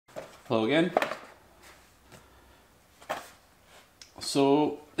Hello again.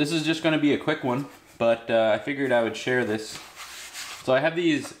 So this is just going to be a quick one, but I figured I would share this. So I have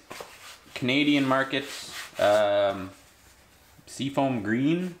these Canadian markets, seafoam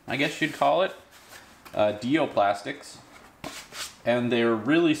green, I guess you'd call it, Dio plastics, and they're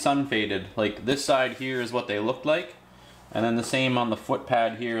really sun faded. Like this side here is what they looked like, and then the same on the foot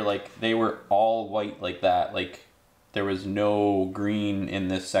pad here, like they were all white like that, like there was no green in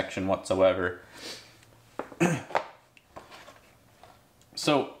this section whatsoever.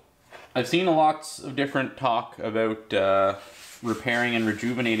 So I've seen lots of different talk about repairing and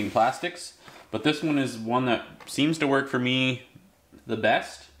rejuvenating plastics, but this one is one that seems to work for me the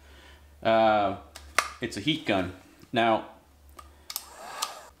best. It's a heat gun. Now,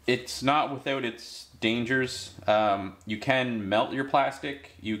 it's not without its dangers. You can melt your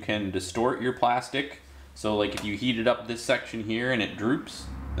plastic, you can distort your plastic. So like if you heat it up this section here and it droops,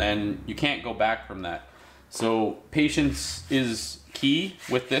 then you can't go back from that. So patience is key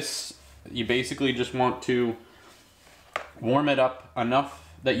with this. You basically just want to warm it up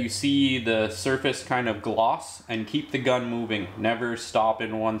enough that you see the surface kind of gloss and keep the gun moving. Never stop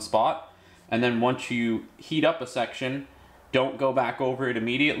in one spot. And then once you heat up a section, don't go back over it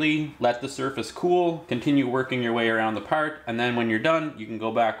immediately. Let the surface cool, continue working your way around the part, and then when you're done, you can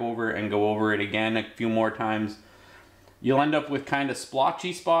go back over and go over it again a few more times. You'll end up with kind of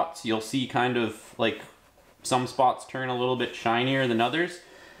splotchy spots. You'll see kind of like some spots turn a little bit shinier than others.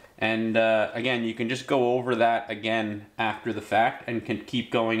 And again, you can just go over that again after the fact and can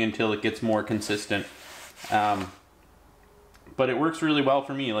keep going until it gets more consistent. But it works really well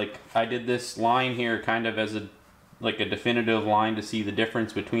for me. Like I did this line here kind of as a definitive line to see the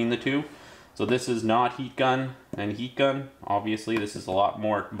difference between the two. So this is not heat gun and heat gun. Obviously this is a lot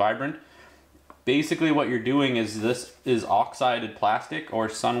more vibrant. Basically what you're doing is this is oxidized plastic or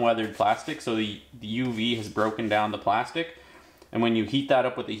sun-weathered plastic. So the UV has broken down the plastic. And when you heat that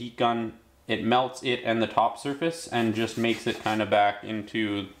up with the heat gun, it melts it and the top surface and just makes it kind of back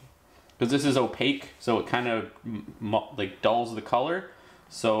into, because this is opaque, so it kind of like dulls the color.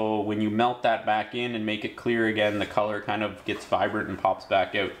 So when you melt that back in and make it clear again, the color kind of gets vibrant and pops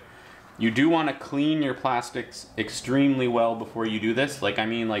back out. You do want to clean your plastics extremely well before you do this. Like I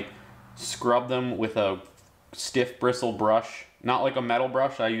mean like scrub them with a stiff bristle brush, not like a metal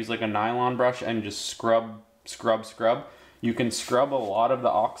brush. I use like a nylon brush and just scrub. You can scrub a lot of the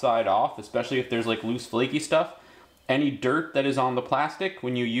oxide off, especially if there's like loose flaky stuff. Any dirt that is on the plastic,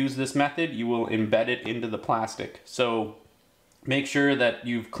 when you use this method, you will embed it into the plastic. So make sure that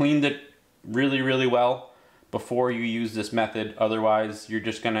you've cleaned it really, really well before you use this method. Otherwise, you're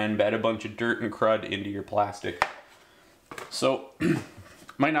just going to embed a bunch of dirt and crud into your plastic. So,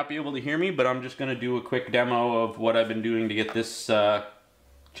 might not be able to hear me, but I'm just going to do a quick demo of what I've been doing to get this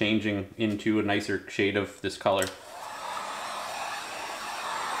changing into a nicer shade of this color.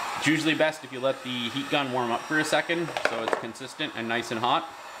 It's usually best if you let the heat gun warm up for a second so it's consistent and nice and hot.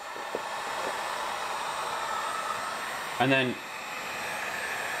 And then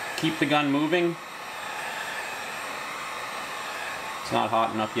keep the gun moving. It's not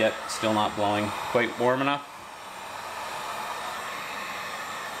hot enough yet, still not blowing quite warm enough.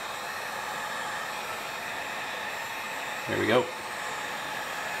 There we go.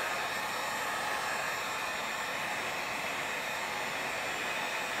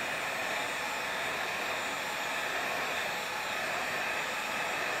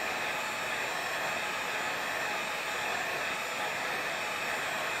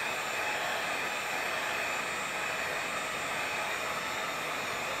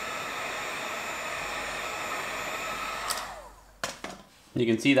 You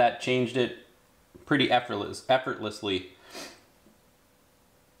can see that changed it pretty effortlessly.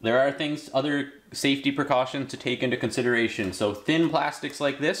 There are other safety precautions to take into consideration. So thin plastics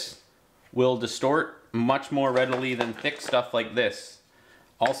like this will distort much more readily than thick stuff like this.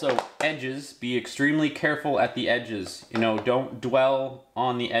 Also, edges, be extremely careful at the edges. You know, don't dwell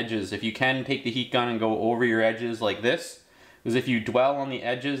on the edges. If you can, take the heat gun and go over your edges like this. Because if you dwell on the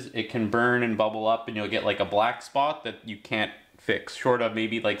edges, it can burn and bubble up and you'll get like a black spot that you can't fix, short of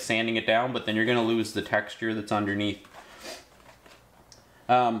maybe like sanding it down, but then you're going to lose the texture that's underneath.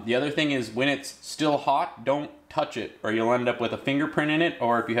 The other thing is when it's still hot, don't touch it or you'll end up with a fingerprint in it,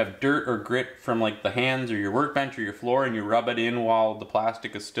 or if you have dirt or grit from like the hands or your workbench or your floor and you rub it in while the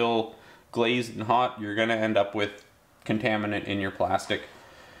plastic is still glazed and hot, you're going to end up with contaminant in your plastic.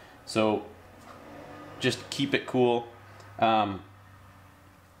 So just keep it cool.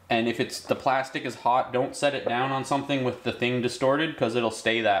 And if the plastic is hot, don't set it down on something with the thing distorted because it'll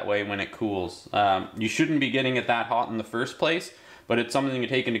stay that way when it cools. You shouldn't be getting it that hot in the first place, but it's something to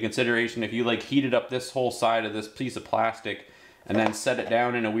take into consideration. If you like heated up this whole side of this piece of plastic and then set it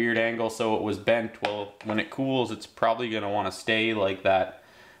down in a weird angle so it was bent, well, when it cools, it's probably going to want to stay like that.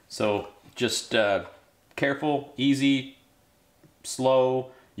 So just careful, easy,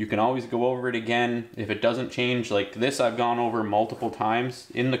 slow. You can always go over it again if it doesn't change. Like this, I've gone over multiple times.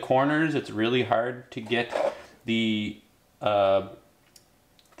 In the corners, it's really hard to get the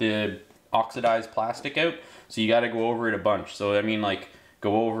oxidized plastic out, so you got to go over it a bunch. So I mean, like,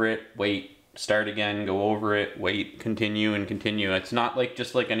 go over it, wait, start again, go over it, wait, continue and continue. It's not like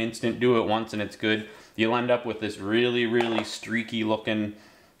just like an instant do it once and it's good. You'll end up with this really streaky looking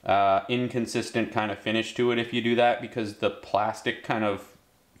inconsistent kind of finish to it if you do that, because the plastic kind of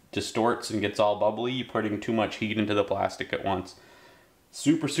distorts and gets all bubbly. You're putting too much heat into the plastic at once.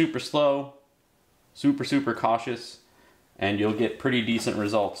 Super slow, super cautious, and you'll get pretty decent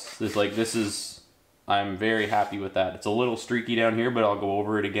results. I'm very happy with that. It's a little streaky down here, but I'll go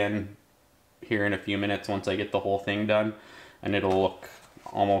over it again here in a few minutes once I get the whole thing done, and it'll look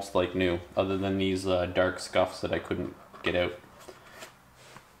almost like new, other than these dark scuffs that I couldn't get out.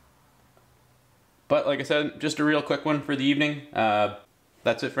 But like I said, just a real quick one for the evening.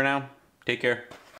 That's it for now. Take care.